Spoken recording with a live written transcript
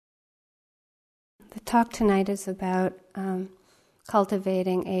talk tonight is about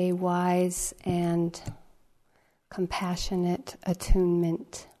cultivating a wise and compassionate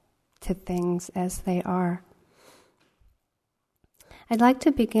attunement to things as they are. I'd like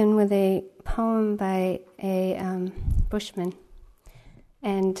to begin with a poem by a Bushman,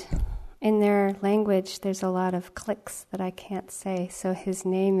 and in their language there's a lot of clicks that I can't say, so his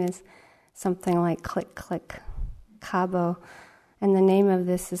name is something like Click Click Cabo, and the name of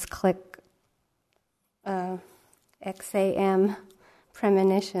this is Click XAM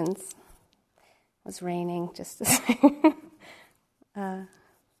Premonitions. It was raining just a second.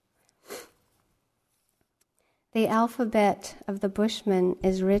 The alphabet of the Bushmen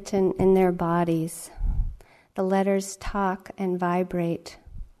is written in their bodies. The letters talk and vibrate.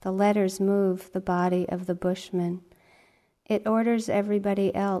 The letters move the body of the Bushman. It orders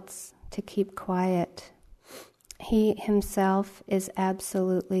everybody else to keep quiet. He himself is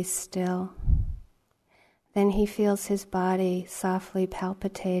absolutely still. Then he feels his body softly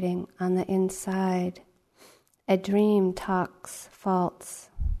palpitating on the inside. A dream talks false.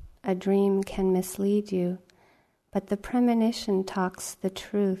 A dream can mislead you, but the premonition talks the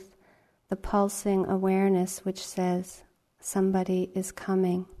truth, the pulsing awareness which says, somebody is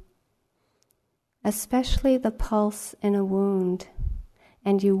coming. Especially the pulse in a wound,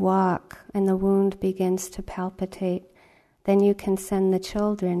 and you walk and the wound begins to palpitate, then you can send the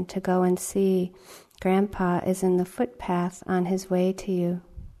children to go and see Grandpa is in the footpath on his way to you.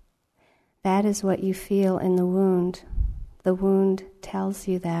 That is what you feel in the wound. The wound tells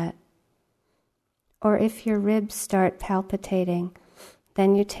you that. Or if your ribs start palpitating,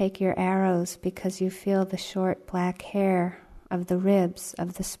 then you take your arrows because you feel the short black hair of the ribs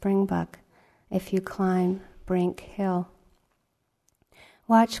of the springbuck if you climb Brink Hill.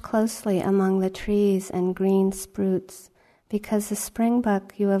 Watch closely among the trees and green spruits, because the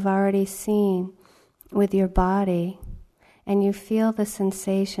springbuck you have already seen with your body, and you feel the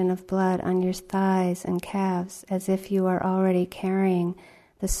sensation of blood on your thighs and calves as if you are already carrying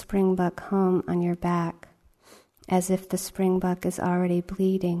the springbuck home on your back, as if the springbuck is already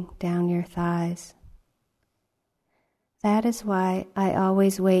bleeding down your thighs. That is why I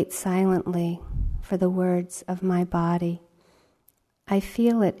always wait silently for the words of my body. I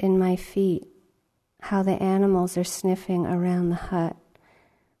feel it in my feet, how the animals are sniffing around the hut.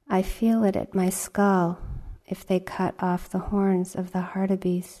 I feel it at my skull if they cut off the horns of the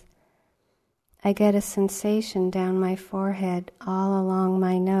hartebeest. I get a sensation down my forehead all along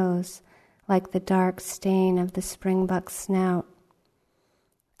my nose, like the dark stain of the springbuck's snout.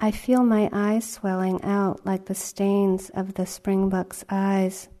 I feel my eyes swelling out like the stains of the springbuck's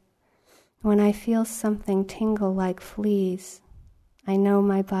eyes. When I feel something tingle like fleas, I know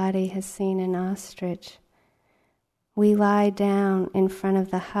my body has seen an ostrich. We lie down in front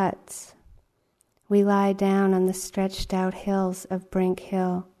of the huts. We lie down on the stretched out hills of Brink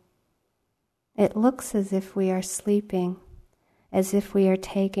Hill. It looks as if we are sleeping, as if we are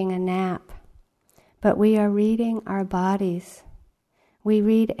taking a nap, but we are reading our bodies. We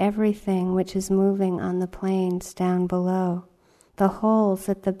read everything which is moving on the plains down below. The holes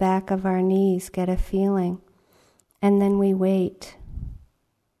at the back of our knees get a feeling, and then we wait,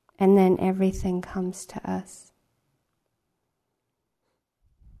 and then everything comes to us.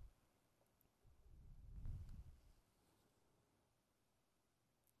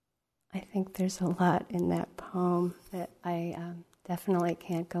 I think there's a lot in that poem that I definitely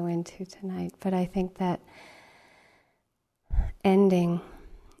can't go into tonight, but I think that ending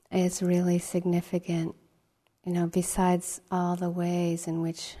is really significant, besides all the ways in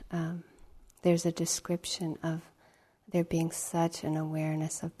which there's a description of there being such an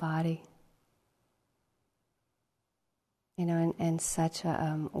awareness of body, and such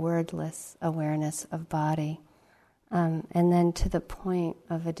a wordless awareness of body. And then to the point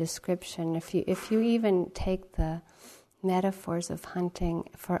of a description, if you even take the metaphors of hunting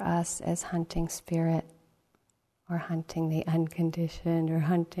for us as hunting spirit, or hunting the unconditioned, or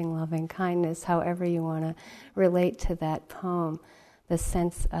hunting loving kindness, however you want to relate to that poem, the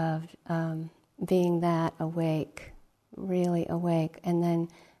sense of being that awake, really awake, and then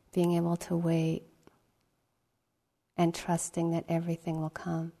being able to wait and trusting that everything will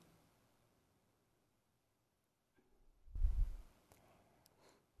come.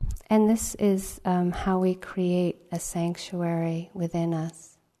 And this is how we create a sanctuary within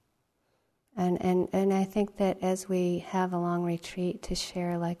us. And I think that as we have a long retreat to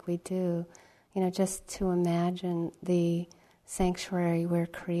share like we do, just to imagine the sanctuary we're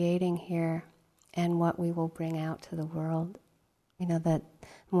creating here and what we will bring out to the world. That the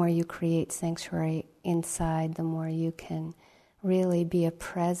more you create sanctuary inside, the more you can really be a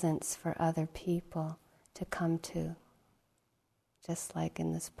presence for other people to come to, just like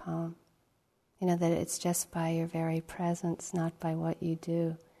in this poem. That it's just by your very presence, not by what you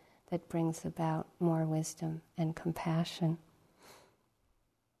do, that brings about more wisdom and compassion.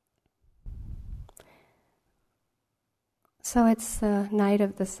 So it's the night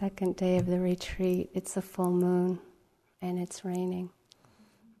of the second day of the retreat. It's a full moon, and it's raining.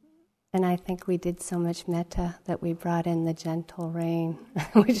 And I think we did so much metta that we brought in the gentle rain,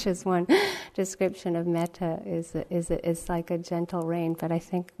 which is one description of metta, is like a gentle rain. But I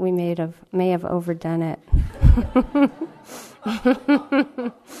think we may have overdone it.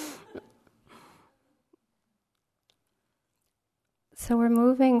 So we're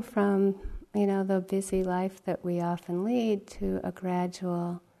moving from, the busy life that we often lead to a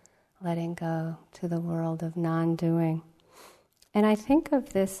gradual letting go to the world of non-doing. And I think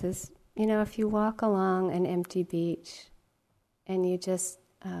of this as, if you walk along an empty beach and you just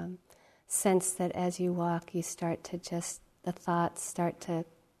sense that as you walk, you start to the thoughts start to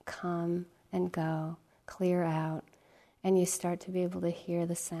come and go, clear out, and you start to be able to hear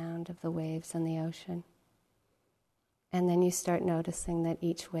the sound of the waves on the ocean. And then you start noticing that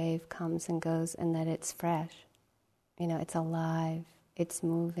each wave comes and goes and that it's fresh. It's alive, it's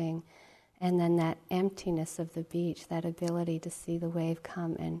moving. And then that emptiness of the beach, that ability to see the wave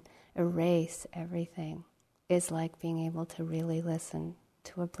come and erase everything, is like being able to really listen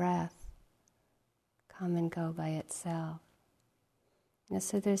to a breath come and go by itself. And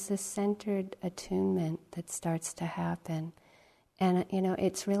so there's this centered attunement that starts to happen. And,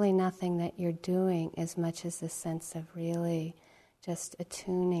 it's really nothing that you're doing as much as a sense of really just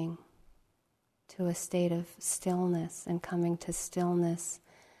attuning to a state of stillness and coming to stillness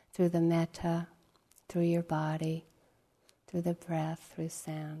through the metta, through your body, through the breath, through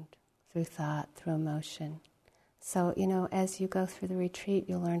sound, through thought, through emotion. So, as you go through the retreat,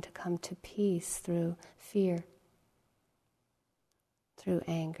 you'll learn to come to peace through fear, through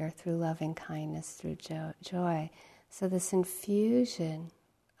anger, through loving kindness, through joy. So this infusion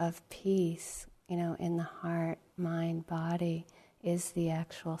of peace, in the heart, mind, body, is the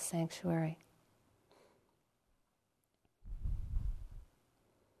actual sanctuary.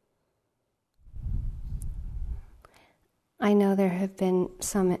 I know there have been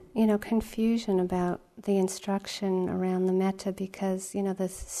some, confusion about the instruction around the metta because,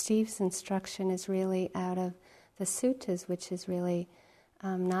 Steve's instruction is really out of the suttas, which is really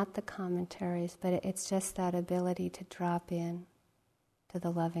not the commentaries, but it's just that ability to drop in to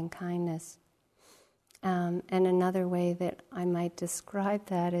the loving kindness. And another way that I might describe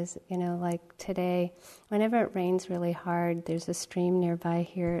that is, like today, whenever it rains really hard, there's a stream nearby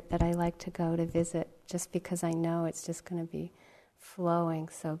here that I like to go to visit just because I know it's just going to be flowing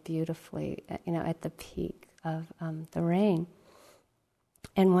so beautifully, at the peak of the rain.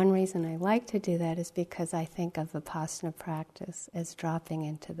 And one reason I like to do that is because I think of Vipassana practice as dropping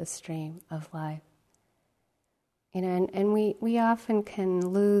into the stream of life. And we often can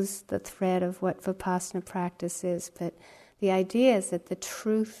lose the thread of what Vipassana practice is, but the idea is that the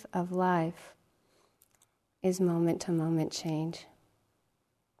truth of life is moment-to-moment change.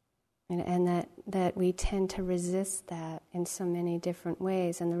 And that we tend to resist that in so many different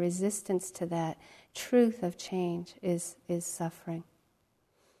ways, and the resistance to that truth of change is suffering.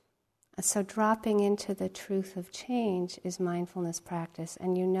 So dropping into the truth of change is mindfulness practice,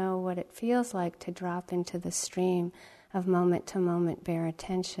 and you know what it feels like to drop into the stream of moment-to-moment bare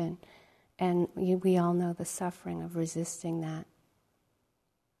attention, and we all know the suffering of resisting that.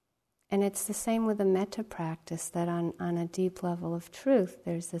 And it's the same with the metta practice, that on a deep level of truth,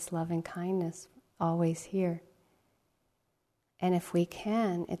 there's this loving kindness always here. And if we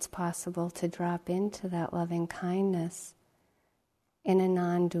can, it's possible to drop into that loving kindness in a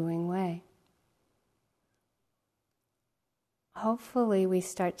non-doing way. Hopefully we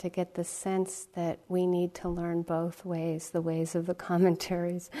start to get the sense that we need to learn both ways, the ways of the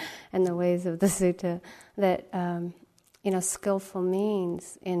commentaries and the ways of the sutta, that skillful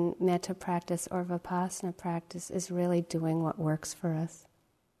means in metta practice or vipassana practice is really doing what works for us.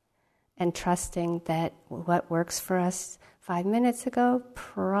 And trusting that what works for us 5 minutes ago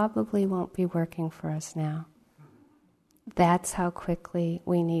probably won't be working for us now. That's how quickly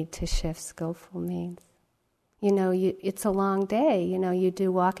we need to shift skillful means. It's a long day. You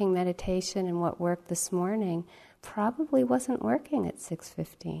do walking meditation, and what worked this morning probably wasn't working at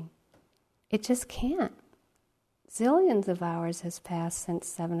 6:15. It just can't. Zillions of hours has passed since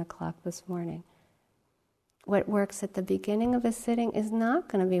 7 o'clock this morning. What works at the beginning of a sitting is not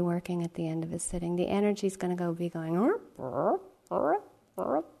going to be working at the end of a sitting. The energy's going to be going,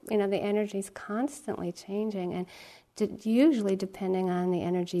 the energy's constantly changing. And usually depending on the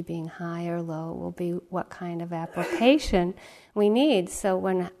energy being high or low will be what kind of application we need. So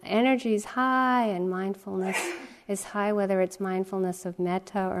when energy is high and mindfulness is high, whether it's mindfulness of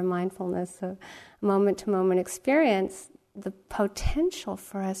metta or mindfulness of moment-to-moment experience, the potential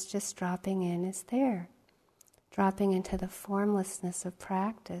for us just dropping in is there. Dropping into the formlessness of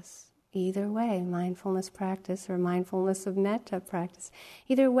practice. Either way, mindfulness practice or mindfulness of metta practice.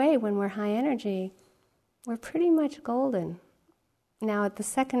 Either way, when we're high energy, we're pretty much golden. Now, at the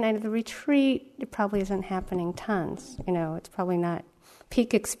second night of the retreat, it probably isn't happening tons. It's probably not,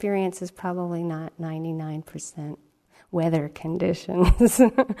 peak experience is probably not 99% weather conditions.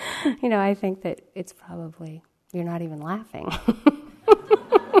 I think that it's probably, you're not even laughing.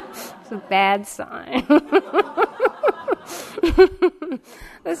 It's a bad sign.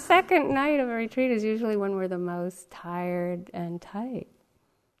 The second night of a retreat is usually when we're the most tired and tight.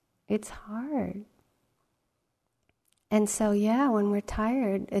 It's hard. And so, when we're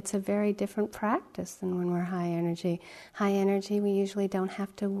tired, it's a very different practice than when we're high energy. High energy, we usually don't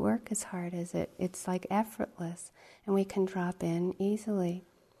have to work as hard as it. It's like effortless, and we can drop in easily.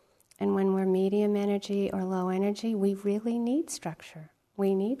 And when we're medium energy or low energy, we really need structure.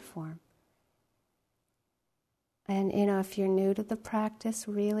 We need form. And, if you're new to the practice,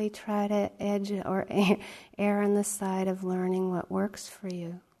 really try to edge or err on the side of learning what works for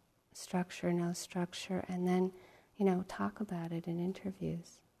you. Structure, no structure, and then, talk about it in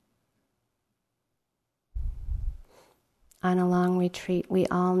interviews. On a long retreat, we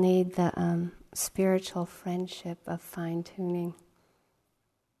all need the spiritual friendship of fine-tuning.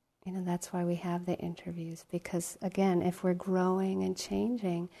 That's why we have the interviews. Because, again, if we're growing and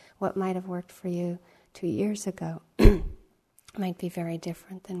changing, what might have worked for you 2 years ago might be very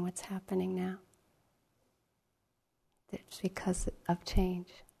different than what's happening now. It's because of change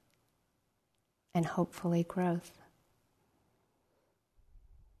and hopefully growth.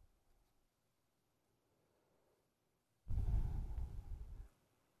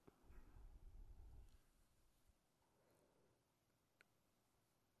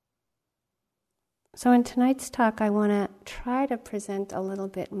 So in tonight's talk, I want to try to present a little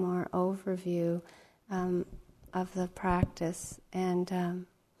bit more overview of the practice and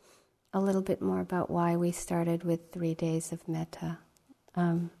a little bit more about why we started with 3 days of metta.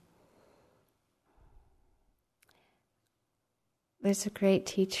 There's a great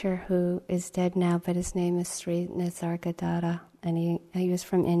teacher who is dead now, but his name is Sri Nisargadatta, and he was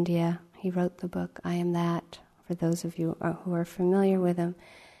from India. He wrote the book, I Am That, for those of you who are familiar with him.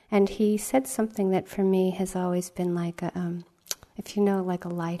 And he said something that for me has always been like if you know, like a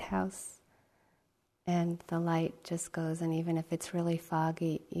lighthouse, and the light just goes, and even if it's really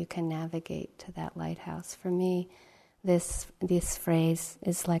foggy, you can navigate to that lighthouse. For me, this phrase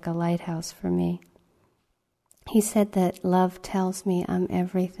is like a lighthouse for me. He said that love tells me I'm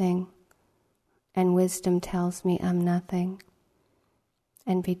everything, and wisdom tells me I'm nothing,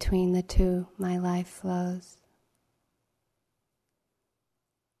 and between the two, my life flows.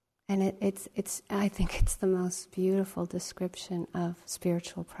 And I think it's the most beautiful description of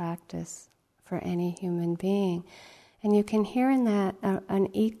spiritual practice for any human being. And you can hear in that an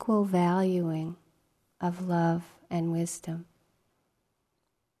equal valuing of love and wisdom.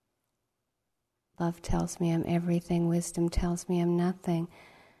 Love tells me I'm everything, wisdom tells me I'm nothing.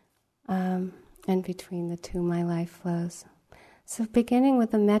 And between the two, my life flows. So beginning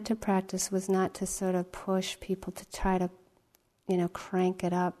with the metta practice was not to sort of push people to try to crank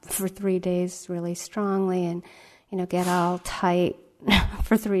it up for 3 days really strongly and, get all tight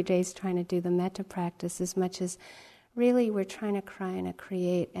for 3 days trying to do the metta practice, as much as really we're trying to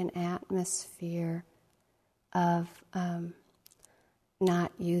create an atmosphere of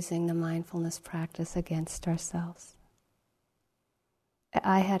not using the mindfulness practice against ourselves.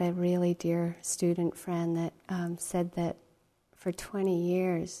 I had a really dear student friend that said that for 20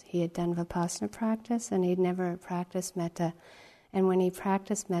 years he had done Vipassana practice and he'd never practiced metta. And when he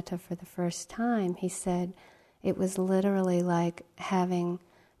practiced metta for the first time, he said it was literally like having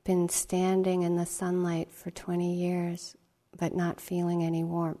been standing in the sunlight for 20 years, but not feeling any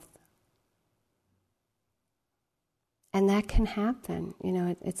warmth. And that can happen.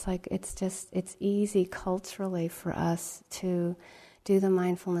 It's easy culturally for us to do the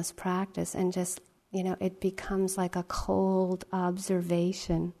mindfulness practice and just, it becomes like a cold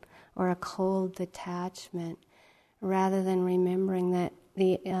observation or a cold detachment, rather than remembering that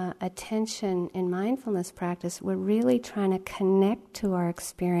the attention in mindfulness practice, we're really trying to connect to our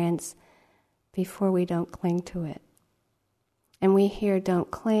experience before we don't cling to it. And we hear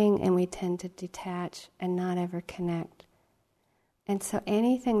don't cling, and we tend to detach and not ever connect. And so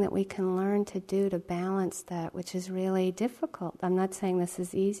anything that we can learn to do to balance that, which is really difficult, I'm not saying this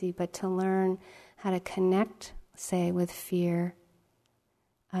is easy, but to learn how to connect, say, with fear,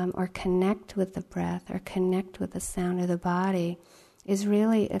 or connect with the breath, or connect with the sound of the body, is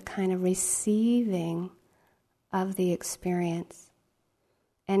really a kind of receiving of the experience.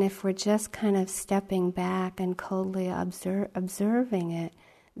 And if we're just kind of stepping back and coldly observing it,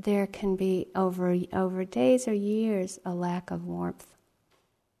 there can be over days or years a lack of warmth.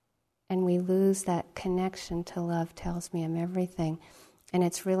 And we lose that connection to love tells me I'm everything. And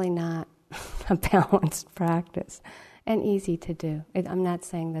it's really not a balanced practice and easy to do. I'm not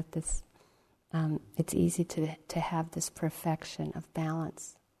saying that this it's easy to have this perfection of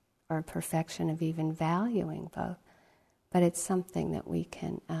balance or a perfection of even valuing both. But it's something that we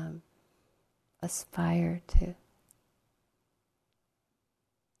can aspire to.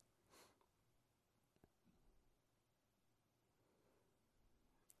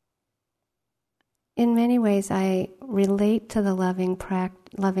 In many ways, I relate to the loving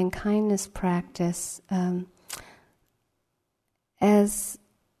kindness practice as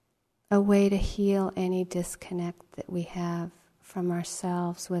a way to heal any disconnect that we have from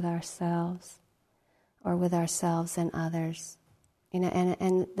ourselves, with ourselves, or with ourselves and others.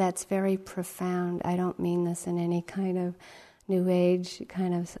 And that's very profound. I don't mean this in any kind of New Age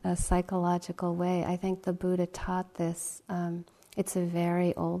kind of a psychological way. I think the Buddha taught this. It's a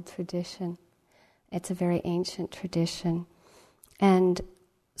very old tradition. It's a very ancient tradition. And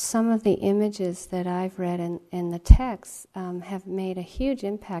some of the images that I've read in the texts have made a huge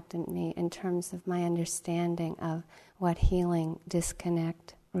impact on me in terms of my understanding of what healing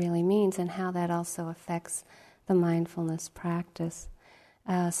disconnect really means and how that also affects the mindfulness practice.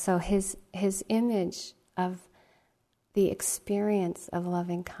 So his image of the experience of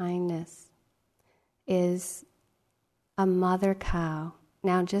loving kindness is a mother cow.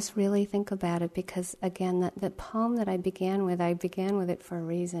 Now just really think about it, because again, the poem that I began with it for a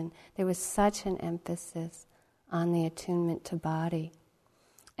reason. There was such an emphasis on the attunement to body.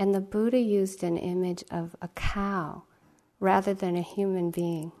 And the Buddha used an image of a cow rather than a human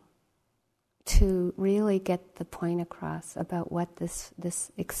being to really get the point across about what this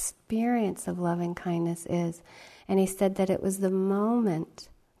experience of loving kindness is. And he said that it was the moment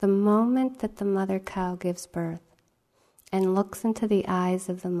that the mother cow gives birth and looks into the eyes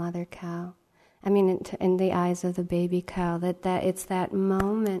of the mother cow, in the eyes of the baby cow, that it's that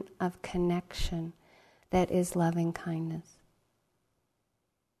moment of connection that is loving kindness.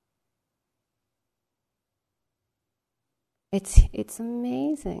 It's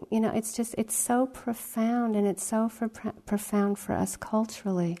amazing. It's so profound, and it's so profound for us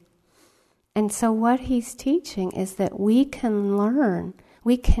culturally. And so what he's teaching is that we can learn,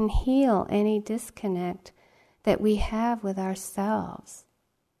 we can heal any disconnect that we have with ourselves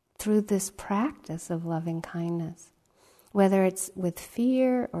through this practice of loving kindness, whether it's with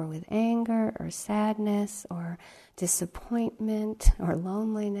fear or with anger or sadness or disappointment or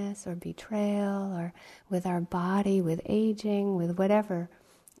loneliness or betrayal, or with our body, with aging, with whatever,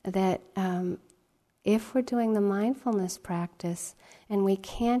 that if we're doing the mindfulness practice and we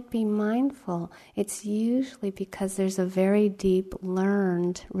can't be mindful, it's usually because there's a very deep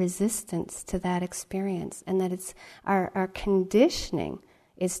learned resistance to that experience, and that it's our conditioning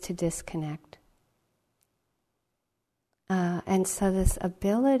is to disconnect. And so this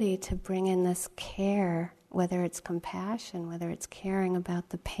ability to bring in this care, whether it's compassion, whether it's caring about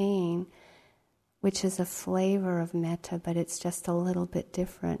the pain, which is a flavor of metta, but it's just a little bit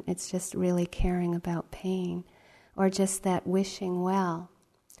different. It's just really caring about pain, or just that wishing well.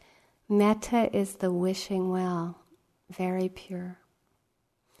 Metta is the wishing well, very pure.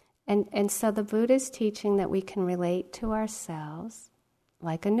 And so the Buddha's teaching that we can relate to ourselves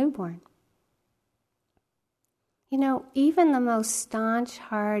like a newborn. Even the most staunch,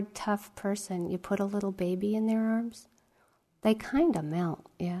 hard, tough person, you put a little baby in their arms, they kind of melt,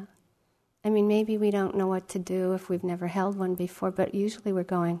 yeah? Maybe we don't know what to do if we've never held one before, but usually we're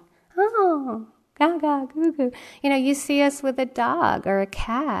going, oh, gaga, goo goo. You see us with a dog or a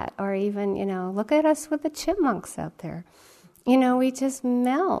cat, or even, look at us with the chipmunks out there. We just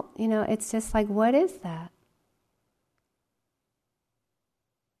melt. It's just like, what is that?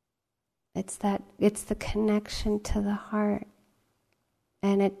 It's the connection to the heart.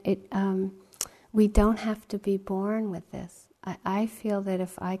 And we don't have to be born with this. I feel that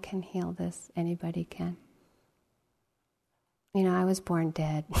if I can heal this, anybody can. I was born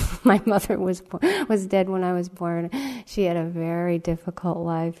dead. My mother was dead when I was born. She had a very difficult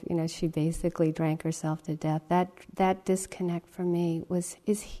life. She basically drank herself to death. That disconnect for me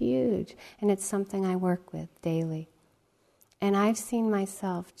is huge, and it's something I work with daily. And I've seen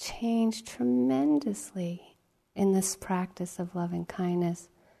myself change tremendously in this practice of loving kindness,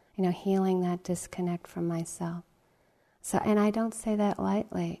 healing that disconnect from myself. So, and I don't say that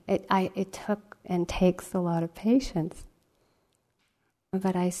lightly. It took and takes a lot of patience.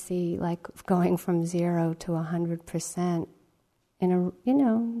 But I see like going from 0 to 100%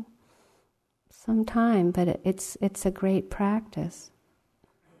 in some time, but it's a great practice.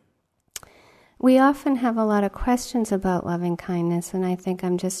 We often have a lot of questions about loving kindness, and I think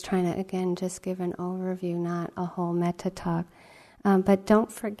I'm just trying to, again, just give an overview, not a whole metta talk. But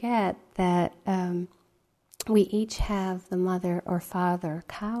don't forget that we each have the mother or father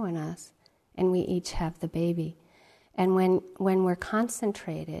cow in us, and we each have the baby. And when we're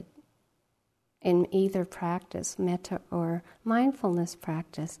concentrated in either practice, metta or mindfulness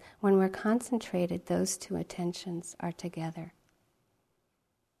practice, when we're concentrated, those two attentions are together.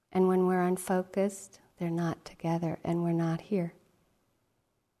 And when we're unfocused, they're not together, and we're not here.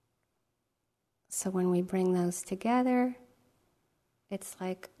 So when we bring those together, it's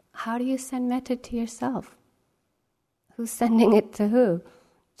like, how do you send metta to yourself? Who's sending it to who?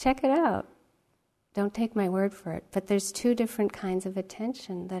 Check it out. Don't take my word for it. But there's two different kinds of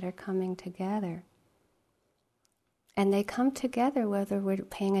attention that are coming together. And they come together whether we're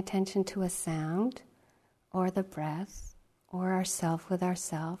paying attention to a sound or the breath or ourself with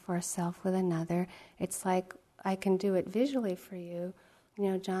ourself or self with another. It's like I can do it visually for you.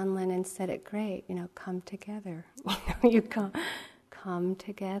 John Lennon said it great, come together. You come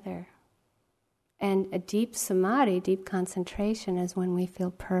together. And a deep samadhi, deep concentration, is when we feel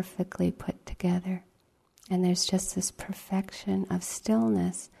perfectly put together. And there's just this perfection of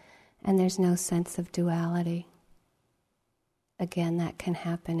stillness, and there's no sense of duality. Again, that can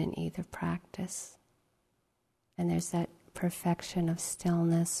happen in either practice. And there's that perfection of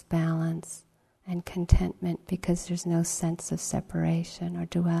stillness, balance, and contentment because there's no sense of separation or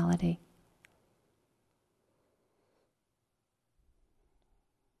duality.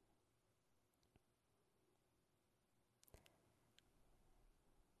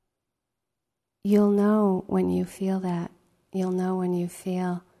 You'll know when you feel that. You'll know when you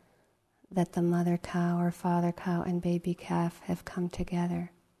feel that the mother cow or father cow and baby calf have come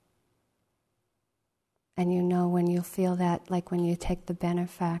together. And you know when you feel that, like when you take the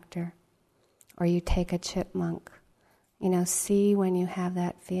benefactor or you take a chipmunk. See when you have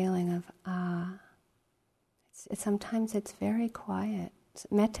that feeling of, sometimes it's very quiet.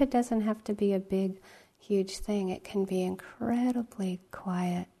 Metta doesn't have to be a big, huge thing. It can be incredibly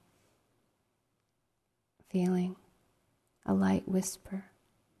quiet feeling, a light whisper.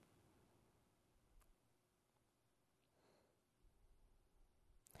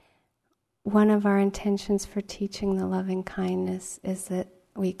 One of our intentions for teaching the loving kindness is that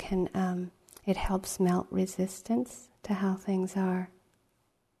we can, it helps melt resistance to how things are.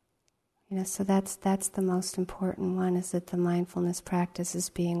 So that's the most important one, is that the mindfulness practice is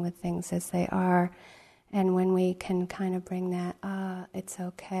being with things as they are. And when we can kind of bring that, it's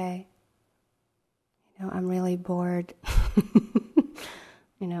okay. I'm really bored.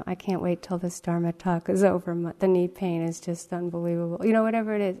 I can't wait till this Dharma talk is over. The knee pain is just unbelievable.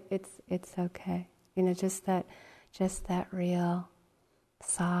 Whatever it is, it's okay. Just that real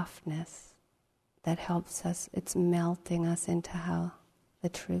softness that helps us. It's melting us into how the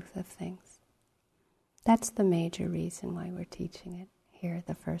truth of things. That's the major reason why we're teaching it here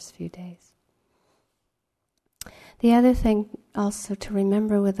the first few days. The other thing also to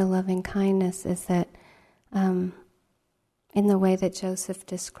remember with the loving kindness is that in the way that Joseph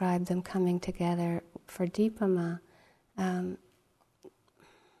described them coming together for Dipama,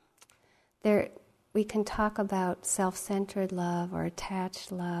 we can talk about self-centered love or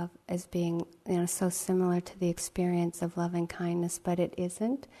attached love as being so similar to the experience of loving kindness, but it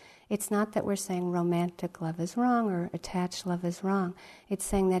isn't. It's not that we're saying romantic love is wrong or attached love is wrong. It's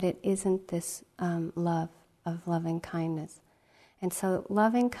saying that it isn't this love of loving kindness. And so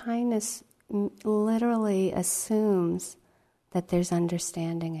loving kindness literally assumes that there's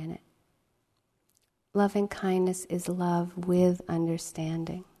understanding in it. Loving kindness is love with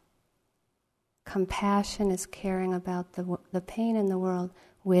understanding. Compassion is caring about the pain in the world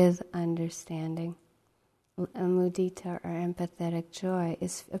with understanding. Mudita, or empathetic joy,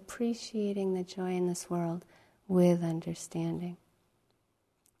 is appreciating the joy in this world with understanding.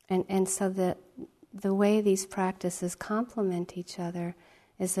 And so the way these practices complement each other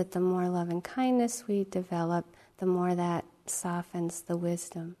is that the more loving kindness we develop, the more that softens the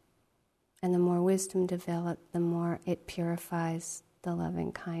wisdom. And the more wisdom developed, the more it purifies the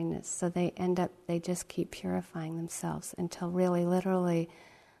loving kindness. So they just keep purifying themselves until really, literally,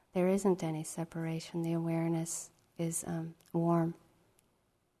 there isn't any separation. The awareness is warm.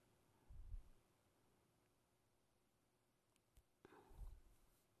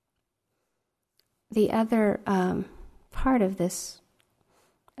 The other part of this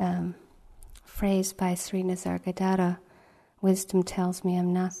phrase by Sri Nisargadatta, wisdom tells me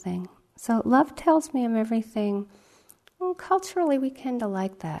I'm nothing. So love tells me I'm everything. Well, culturally we tend to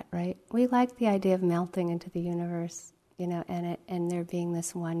like that, right? We like the idea of melting into the universe, and there being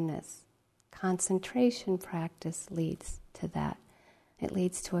this oneness. Concentration practice leads to that. It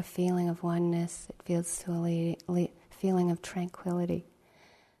leads to a feeling of oneness. It leads to a feeling of tranquility.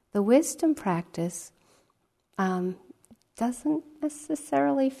 The wisdom practice doesn't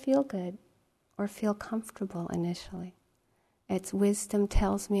necessarily feel good or feel comfortable initially. It's wisdom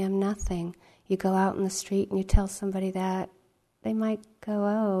tells me I'm nothing. You go out in the street and you tell somebody that, they might go,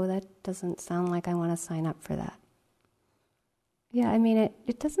 oh, that doesn't sound like I want to sign up for that. Yeah,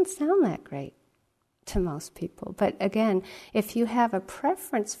 it doesn't sound that great to most people. But again, if you have a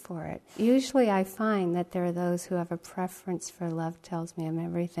preference for it, usually I find that there are those who have a preference for love tells me I'm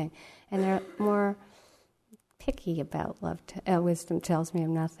everything, and they're more picky about wisdom tells me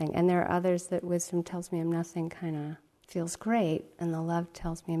I'm nothing. And there are others that wisdom tells me I'm nothing kind of feels great, and the love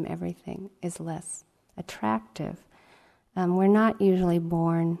tells me I'm everything is less attractive. We're not usually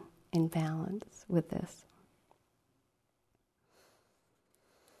born in balance with this.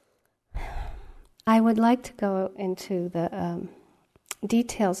 I would like to go into the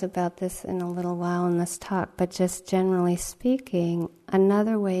details about this in a little while in this talk, but just generally speaking,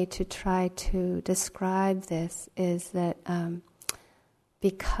 another way to try to describe this is that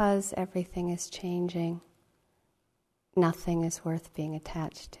because everything is changing, nothing is worth being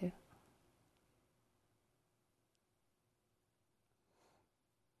attached to.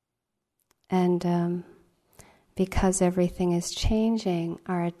 And because everything is changing,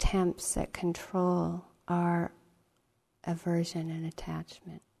 our attempts at control are aversion and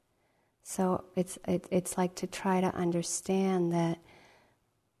attachment. So it's like to try to understand that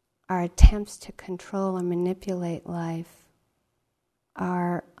our attempts to control or manipulate life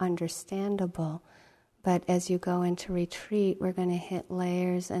are understandable, but as you go into retreat, we're going to hit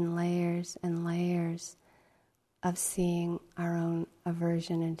layers and layers and layers of seeing our own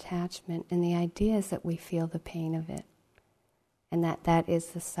aversion and attachment, and the idea is that we feel the pain of it, and that is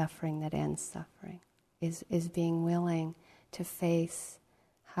the suffering that ends suffering, is being willing to face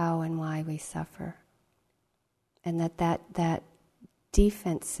how and why we suffer, and that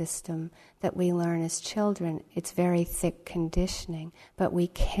defense system that we learn as children, it's very thick conditioning, but we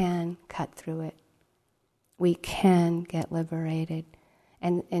can cut through it. We can get liberated.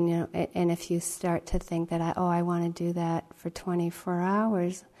 And if you start to think that I want to do that for 24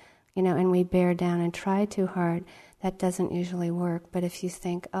 hours, and we bear down and try too hard, that doesn't usually work. But if you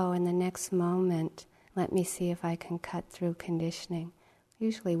think, in the next moment, let me see if I can cut through conditioning,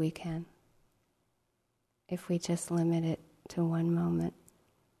 usually we can. If we just limit it to one moment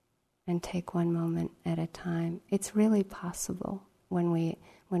and take one moment at a time, it's really possible when we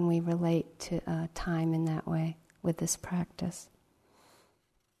relate to time in that way with this practice.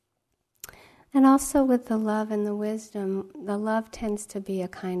 And also with the love and the wisdom, the love tends to be a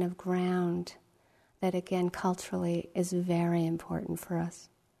kind of ground that, again, culturally is very important for us,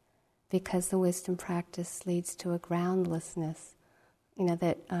 because the wisdom practice leads to a groundlessness,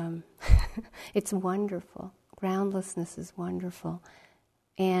 that it's wonderful. Groundlessness is wonderful.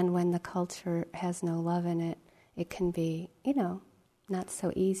 And when the culture has no love in it, it can be, not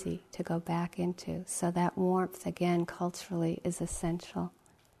so easy to go back into. So that warmth, again, culturally is essential.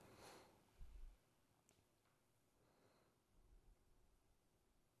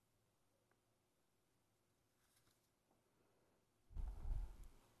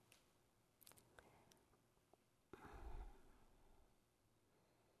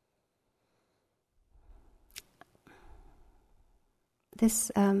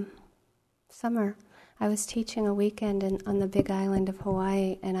 This summer, I was teaching a weekend on the big island of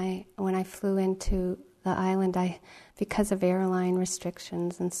Hawaii, and when I flew into the island, because of airline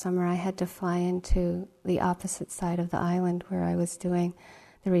restrictions in summer, I had to fly into the opposite side of the island where I was doing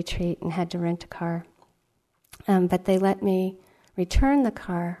the retreat and had to rent a car. But they let me return the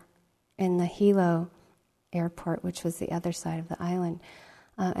car in the Hilo airport, which was the other side of the island.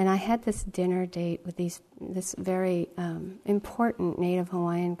 And I had this dinner date with this very important Native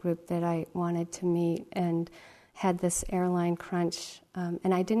Hawaiian group that I wanted to meet, and had this airline crunch.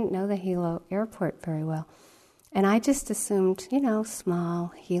 And I didn't know the Hilo airport very well. And I just assumed,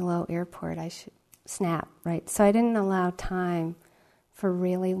 small Hilo airport, I should snap, right? So I didn't allow time for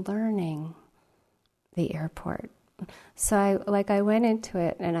really learning the airport. So I went into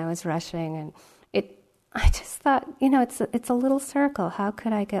it, and I was rushing, and I just thought, it's a little circle. How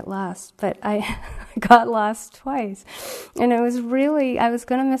could I get lost? But I got lost twice. And it was really, I was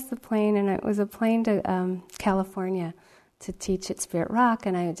going to miss the plane, and it was a plane to California to teach at Spirit Rock.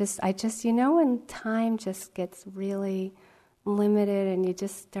 And I just, when time just gets really limited and you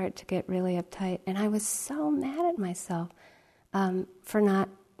just start to get really uptight. And I was so mad at myself for not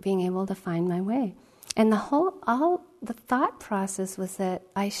being able to find my way. And the thought process was that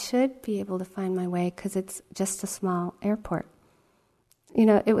I should be able to find my way because it's just a small airport.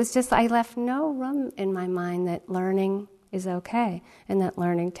 It was just, I left no room in my mind that learning is okay and that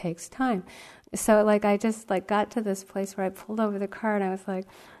learning takes time. So I just got to this place where I pulled over the car and I was like,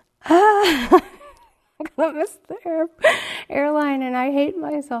 I'm going to miss the airline and I hate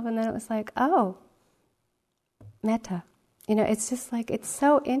myself. And then it was like, oh, metta. It's just it's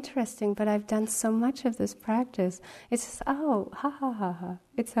so interesting, but I've done so much of this practice. It's just, oh, ha, ha, ha, ha.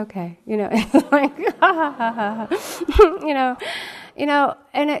 It's okay. It's like, ha, ha, ha, ha.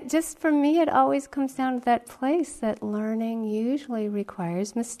 And it just, for me, it always comes down to that place that learning usually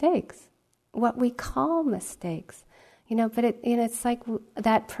requires mistakes, what we call mistakes. But it's like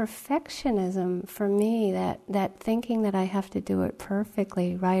that perfectionism for me, that thinking that I have to do it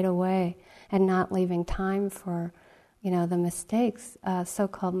perfectly right away and not leaving time for the mistakes,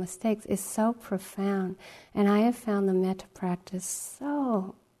 so-called mistakes, is so profound. And I have found the metta practice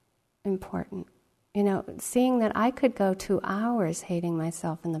so important. Seeing that I could go 2 hours hating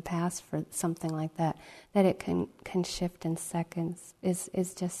myself in the past for something like that it can shift in seconds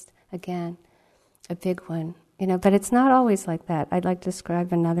is just, again, a big one. But it's not always like that. I'd like to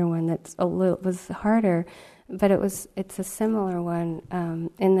describe another one that's was harder, but it's a similar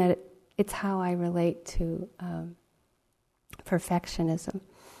one in that it's how I relate to perfectionism.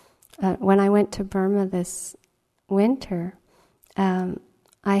 When I went to Burma this winter,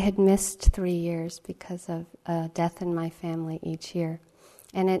 I had missed 3 years because of death in my family each year.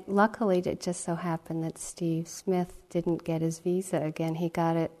 And luckily it just so happened that Steve Smith didn't get his visa again. He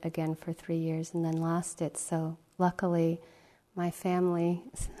got it again for 3 years and then lost it. So luckily my family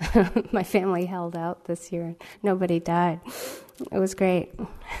held out this year and nobody died. It was great.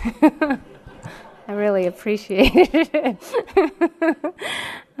 I really appreciated it.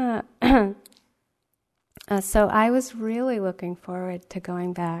 So I was really looking forward to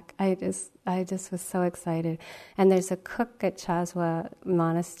going back. I just was so excited. And there's a cook at Chaswa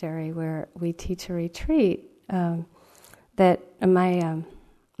Monastery where we teach a retreat that my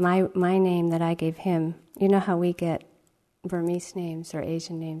name that I gave him. You know how we get Burmese names or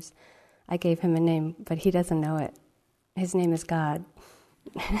Asian names? I gave him a name, but he doesn't know it. His name is God.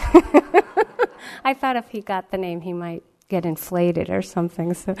 I thought if he got the name, he might get inflated or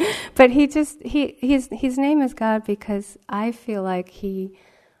something. So, but his name is God because I feel like he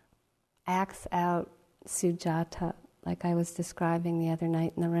acts out Sujata, like I was describing the other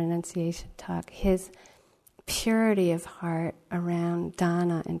night in the renunciation talk. His purity of heart around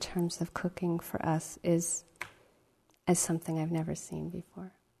dana in terms of cooking for us is something I've never seen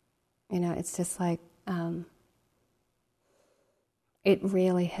before. It's just like. It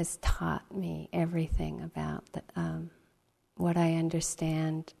really has taught me everything about what I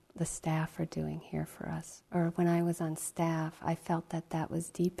understand the staff are doing here for us. Or when I was on staff, I felt that was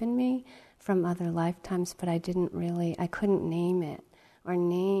deep in me from other lifetimes, but I couldn't name it or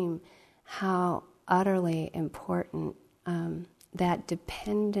name how utterly important that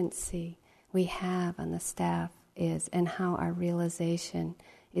dependency we have on the staff is and how our realization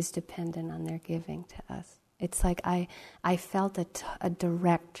is dependent on their giving to us. It's like I felt a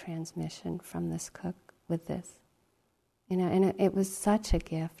direct transmission from this cook with this. And it was such a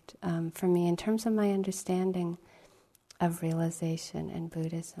gift for me in terms of my understanding of realization and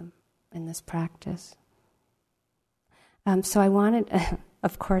Buddhism in this practice. So I wanted,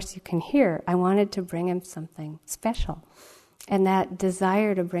 of course you can hear, I wanted to bring him something special. And that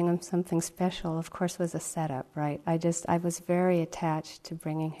desire to bring him something special, of course, was a setup, right? I was very attached to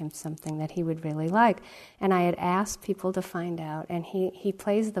bringing him something that he would really like. And I had asked people to find out, and he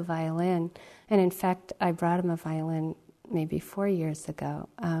plays the violin. And in fact, I brought him a violin maybe 4 years ago.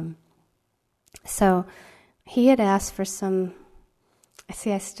 So he had asked for some,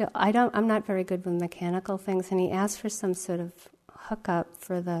 I'm not very good with mechanical things, and he asked for some sort of hookup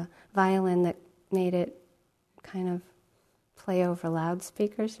for the violin that made it kind of play over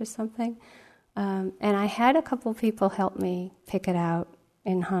loudspeakers or something. And I had a couple people help me pick it out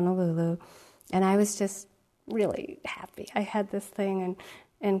in Honolulu, and I was just really happy. I had this thing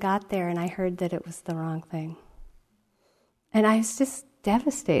and got there, and I heard that it was the wrong thing. And I was just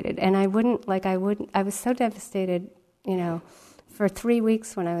devastated, and I was so devastated, for 3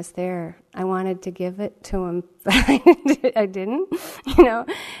 weeks when I was there, I wanted to give it to him, but I didn't,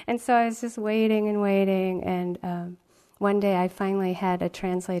 And so I was just waiting and waiting, and one day I finally had a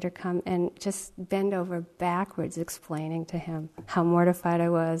translator come and just bend over backwards explaining to him how mortified I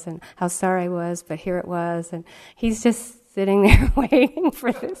was and how sorry I was, but here it was, and he's just sitting there waiting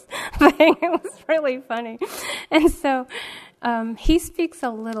for this thing. It was really funny. And so he speaks a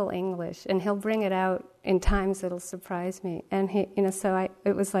little English, and he'll bring it out in times that'll surprise me. And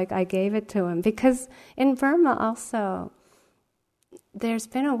it was like I gave it to him, because in Burma also, there's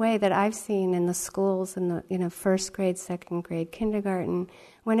been a way that I've seen in the schools, in the first grade, second grade, kindergarten.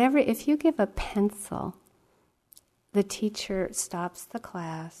 If you give a pencil, the teacher stops the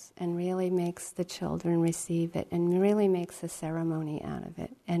class and really makes the children receive it, and really makes a ceremony out of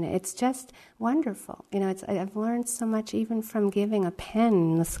it. And it's just wonderful. I've learned so much even from giving a pen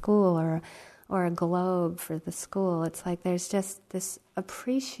in the school or a globe for the school. It's like there's just this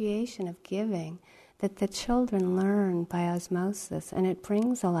appreciation of giving that the children learn by osmosis, and it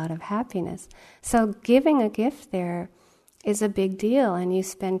brings a lot of happiness. So giving a gift there is a big deal, and you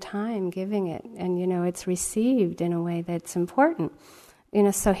spend time giving it, and it's received in a way that's important.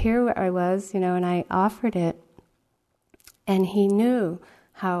 So here I was, and I offered it, and he knew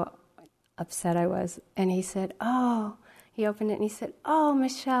how upset I was, and he said, he opened it and he said, "Oh,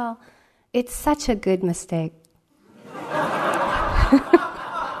 Michele, it's such a good mistake."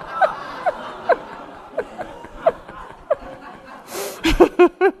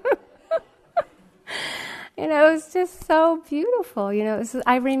 It was just so beautiful.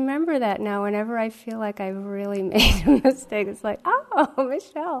 I remember that now. Whenever I feel like I've really made a mistake, it's like, "Oh,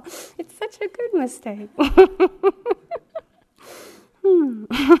 Michele, it's such a good mistake."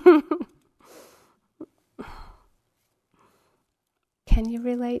 Can you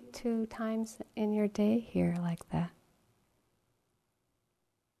relate to times in your day here like that?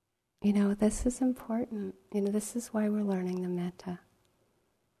 This is important. This is why we're learning the metta.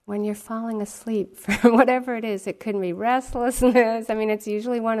 When you're falling asleep, for whatever it is, it could be restlessness. It's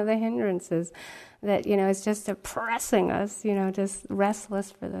usually one of the hindrances that, is just oppressing us, just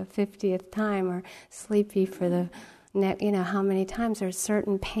restless for the 50th time, or sleepy for the, how many times there's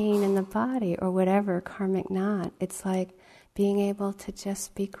certain pain in the body, or whatever, karmic knot. It's like being able to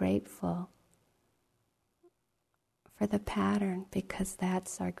just be grateful for the pattern, because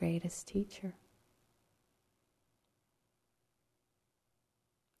that's our greatest teacher.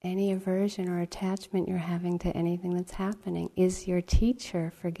 Any aversion or attachment you're having to anything that's happening is your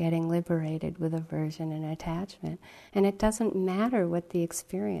teacher for getting liberated with aversion and attachment. And it doesn't matter what the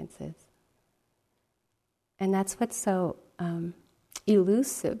experience is. And that's what's so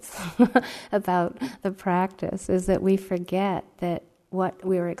elusive about the practice, is that we forget that what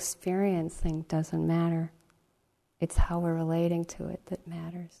we're experiencing doesn't matter. It's how we're relating to it that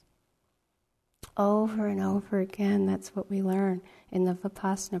matters. Over and over again, that's what we learn in the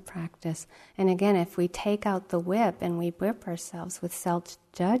Vipassana practice. And again, if we take out the whip and we whip ourselves with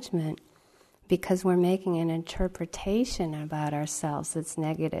self-judgment because we're making an interpretation about ourselves that's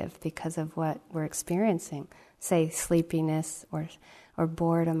negative because of what we're experiencing, say sleepiness or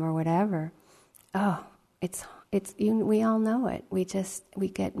boredom or whatever, we all know it. We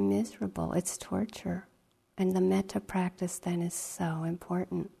get miserable. It's torture. And the metta practice then is so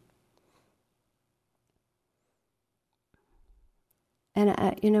important. And,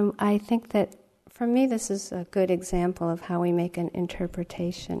 I think that for me this is a good example of how we make an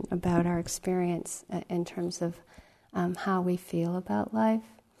interpretation about our experience in terms of how we feel about life.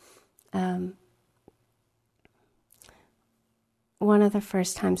 One of the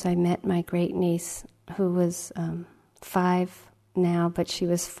first times I met my great niece, who was 5 now, but she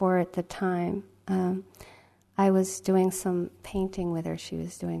was 4 at the time, I was doing some painting with her. She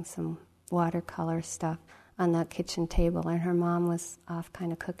was doing some watercolor stuff on the kitchen table, and her mom was off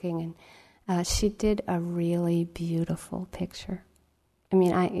kind of cooking, and she did a really beautiful picture.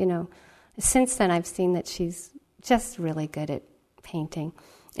 Since then I've seen that she's just really good at painting,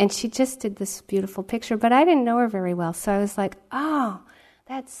 and she just did this beautiful picture, but I didn't know her very well, so I was like, "Oh,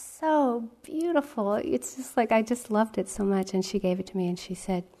 that's so beautiful." It's just like, I just loved it so much, and she gave it to me, and she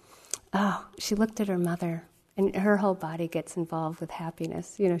said, she looked at her mother, and her whole body gets involved with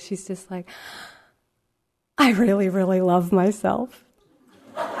happiness. She's just like, "I really, really love myself."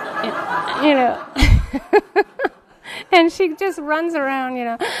 And she just runs around,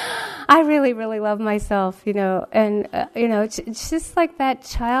 "I really, really love myself," and, it's just like that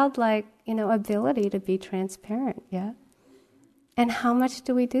childlike, ability to be transparent, yeah? And how much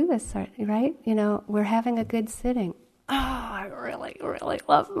do we do this, right? We're having a good sitting. I really, really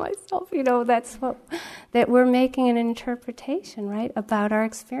love myself. That we're making an interpretation, right, about our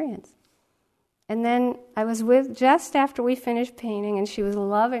experience. And then I was just after we finished painting, and she was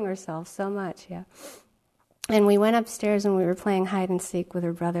loving herself so much, yeah. And we went upstairs and we were playing hide and seek with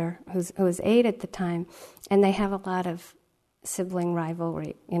her brother, who was 8 at the time, and they have a lot of sibling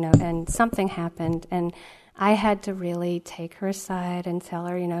rivalry, and something happened, and I had to really take her aside and tell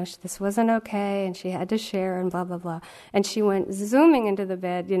her, this wasn't okay, and she had to share, and blah, blah, blah. And she went zooming into the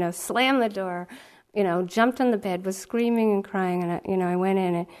bed, slammed the door, jumped on the bed, was screaming and crying, and I went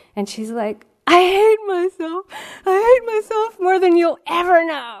in, and she's like, I hate myself more than you'll ever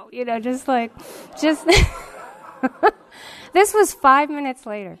know, just This was 5 minutes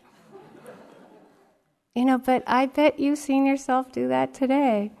later. But I bet you've seen yourself do that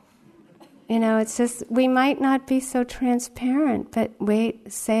today. It's just, we might not be so transparent, but we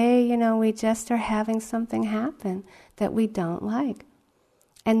just are having something happen that we don't like.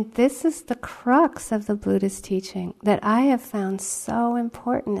 And this is the crux of the Buddhist teaching that I have found so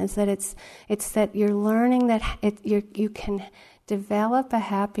important, is that it's that you're learning that you can develop a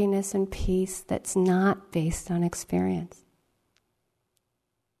happiness and peace that's not based on experience.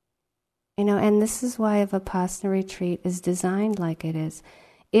 And this is why a Vipassana retreat is designed like it is.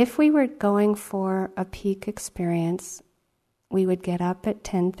 If we were going for a peak experience, we would get up at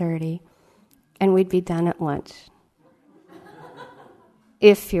 10:30 and we'd be done at lunch.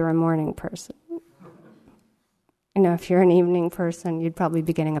 If you're a morning person. If you're an evening person, you'd probably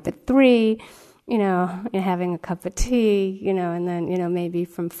be getting up at 3, and having a cup of tea, and then, maybe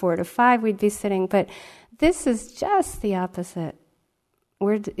from 4 to 5 we'd be sitting. But this is just the opposite.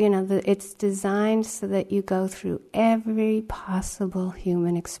 It's designed so that you go through every possible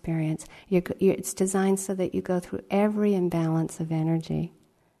human experience. It's designed so that you go through every imbalance of energy.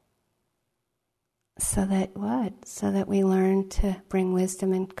 So that what? So that we learn to bring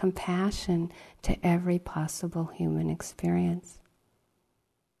wisdom and compassion to every possible human experience.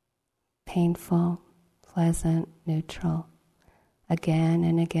 Painful, pleasant, neutral, again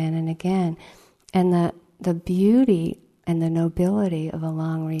and again and again. And the beauty and the nobility of a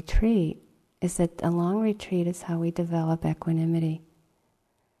long retreat is that a long retreat is how we develop equanimity.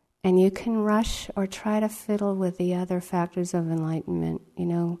 And you can rush or try to fiddle with the other factors of enlightenment,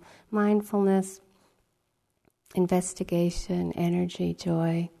 mindfulness, investigation, energy,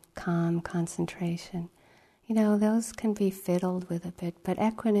 joy, calm, concentration. Those can be fiddled with a bit, but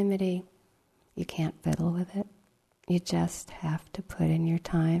equanimity, you can't fiddle with it. You just have to put in your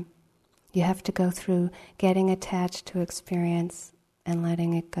time. You have to go through getting attached to experience and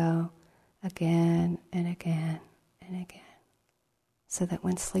letting it go again and again and again. So that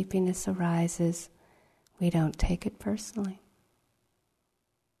when sleepiness arises, we don't take it personally.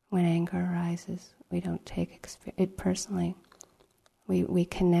 When anger arises, we don't take it personally. We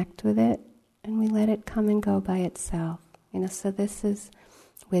connect with it and we let it come and go by itself. So this is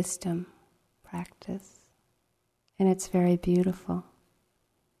wisdom practice. And it's very beautiful.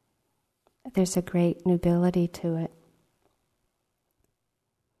 There's a great nobility to it.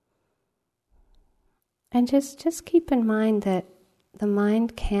 And just keep in mind that the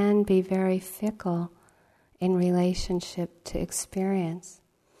mind can be very fickle in relationship to experience.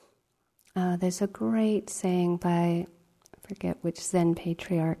 There's a great saying by, I forget which Zen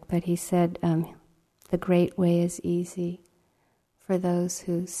patriarch, but he said, the great way is easy for those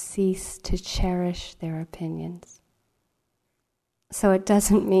who cease to cherish their opinions. So it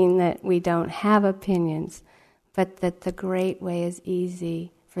doesn't mean that we don't have opinions, but that the great way is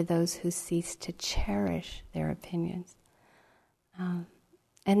easy for those who cease to cherish their opinions.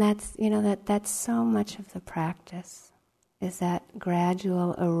 And that's so much of the practice, is that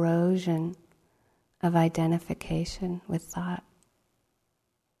gradual erosion of identification with thought.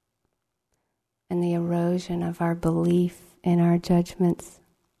 And the erosion of our belief in our judgments.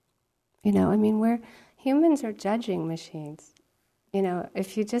 Humans are judging machines.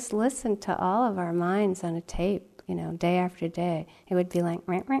 If you just listen to all of our minds on a tape, day after day, it would be like,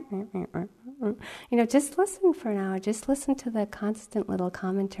 just listen for an hour, just listen to the constant little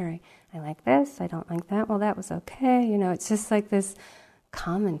commentary. I like this, I don't like that, well, that was okay, it's just like this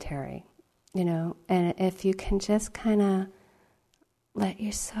commentary, and if you can just kind of let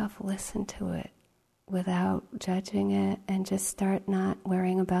yourself listen to it without judging it and just start not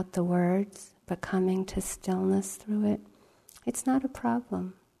worrying about the words, but coming to stillness through it, it's not a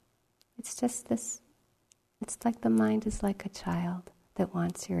problem. It's just this, it's like the mind is like a child that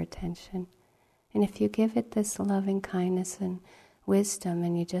wants your attention. And if you give it this loving kindness and wisdom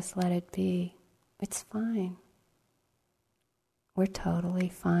and you just let it be, it's fine. We're totally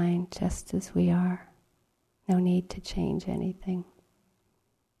fine just as we are. No need to change anything.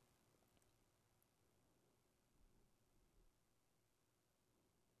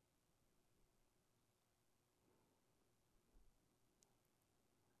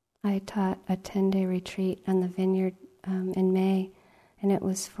 I taught a 10-day retreat on the vineyard in May, and it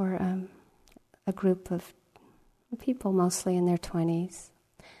was for a group of people mostly in their 20s.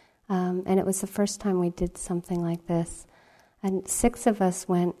 And it was the first time we did something like this. And 6 of us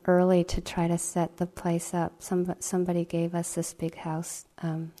went early to try to set the place up. Somebody gave us this big house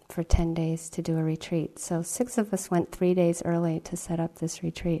for 10 days to do a retreat. So 6 of us went 3 days early to set up this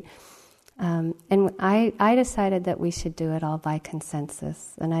retreat. And I decided that we should do it all by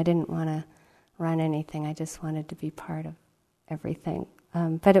consensus. And I didn't want to run anything. I just wanted to be part of everything.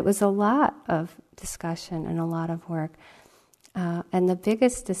 But it was a lot of discussion and a lot of work. And the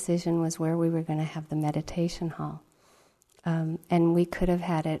biggest decision was where we were going to have the meditation hall. And we could have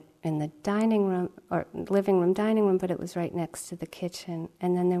had it in the dining room, or living room, dining room, but it was right next to the kitchen.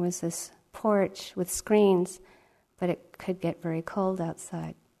 And then there was this porch with screens, but it could get very cold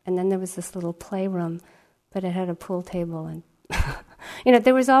outside. And then there was this little playroom, but it had a pool table. And,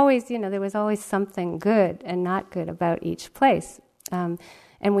 there was always something good and not good about each place. And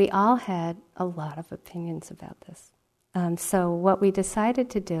we all had a lot of opinions about this. So what we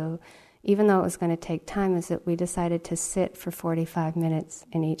decided to do, even though it was going to take time, is that we decided to sit for 45 minutes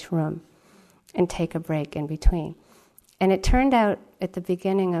in each room and take a break in between. And it turned out at the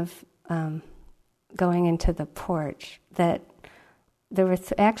beginning of going into the porch that there were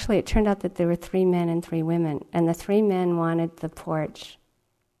it turned out that there were 3 men and 3 women, and the 3 men wanted the porch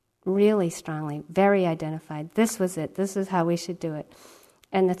really strongly, very identified. This was it. This is how we should do it.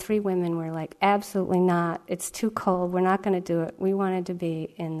 And the 3 women were like, absolutely not. It's too cold. We're not going to do it. We wanted to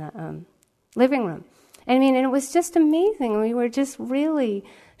be in the living room. And it was just amazing. We were just really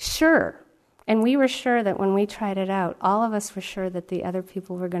sure. And we were sure that when we tried it out, all of us were sure that the other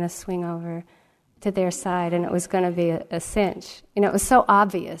people were going to swing over to their side and it was going to be a cinch. It was so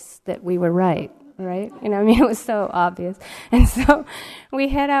obvious that we were right? It was so obvious. And so we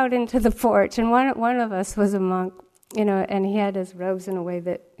head out into the porch, and one of us was a monk, and he had his robes in a way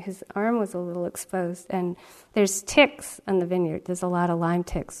that his arm was a little exposed. And there's ticks on the vineyard. There's a lot of lime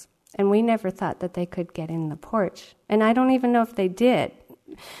ticks. And we never thought that they could get in the porch. And I don't even know if they did.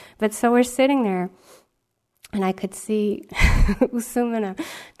 But so we're sitting there, and I could see Usumana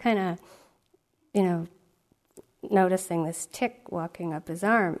kind of, noticing this tick walking up his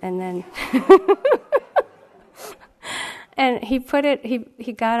arm. And then and he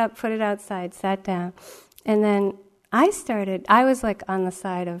got up, put it outside, sat down. And then I was like on the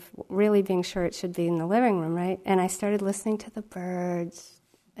side of really being sure it should be in the living room, right? And I started listening to the birds,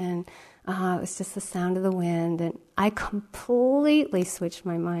 and it was just the sound of the wind, and I completely switched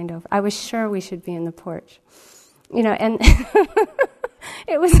my mind over. I was sure we should be in the porch, and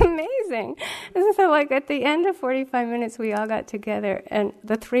it was amazing. And so like at the end of 45 minutes, we all got together, and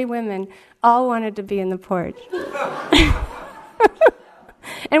the 3 women all wanted to be in the porch.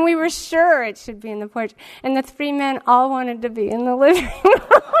 And we were sure it should be in the porch. And the 3 men all wanted to be in the living room.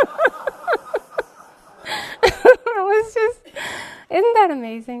 It was just, isn't that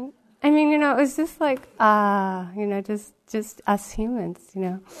amazing? It was just like, just us humans,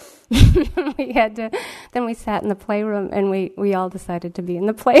 then we sat in the playroom, and we all decided to be in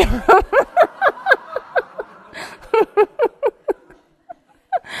the playroom.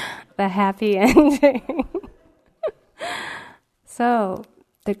 The happy ending. So,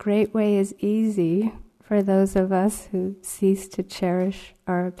 the great way is easy for those of us who cease to cherish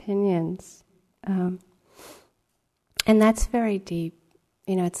our opinions. And that's very deep.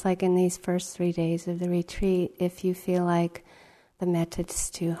 It's like in these first 3 days of the retreat, if you feel like the method's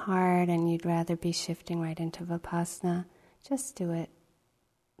too hard and you'd rather be shifting right into Vipassana, just do it.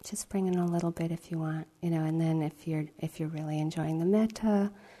 Just bring in a little bit if you want, and then if you're really enjoying the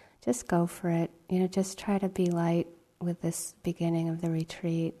metta, just go for it. Just try to be light with this beginning of the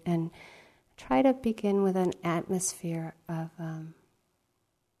retreat, and try to begin with an atmosphere of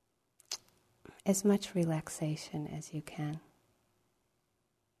as much relaxation as you can.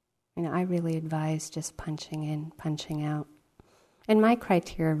 I really advise just punching in, punching out. And my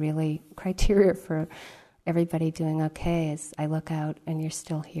criteria for everybody doing okay is I look out and you're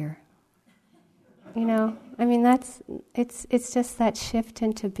still here. It's just that shift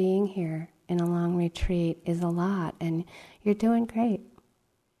into being here in a long retreat is a lot, and you're doing great.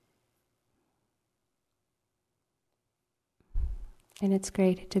 And it's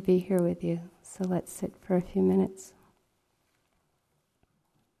great to be here with you. So let's sit for a few minutes.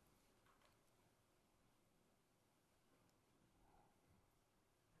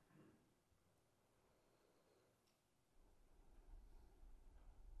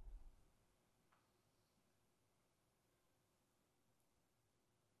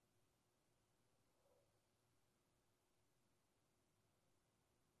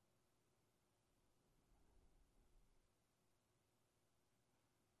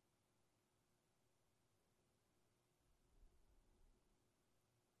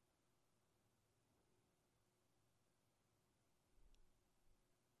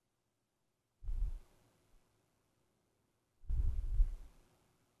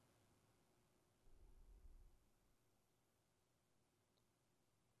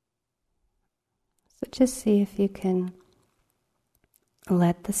 So just see if you can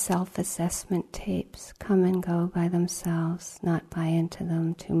let the self-assessment tapes come and go by themselves, not buy into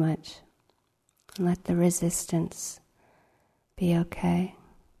them too much. And let the resistance be okay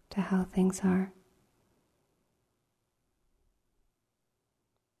to how things are.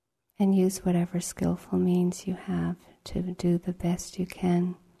 And use whatever skillful means you have to do the best you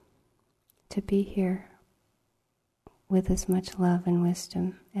can to be here with as much love and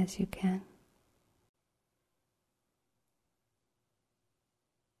wisdom as you can.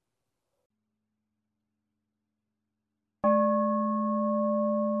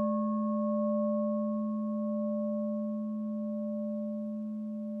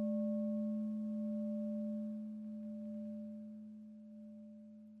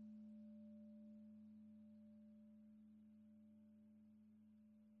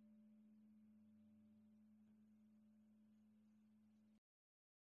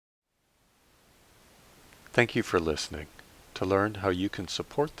 Thank you for listening. To learn how you can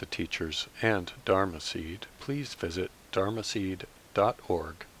support the teachers and Dharma Seed, please visit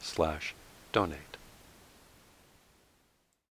dharmaseed.org/donate.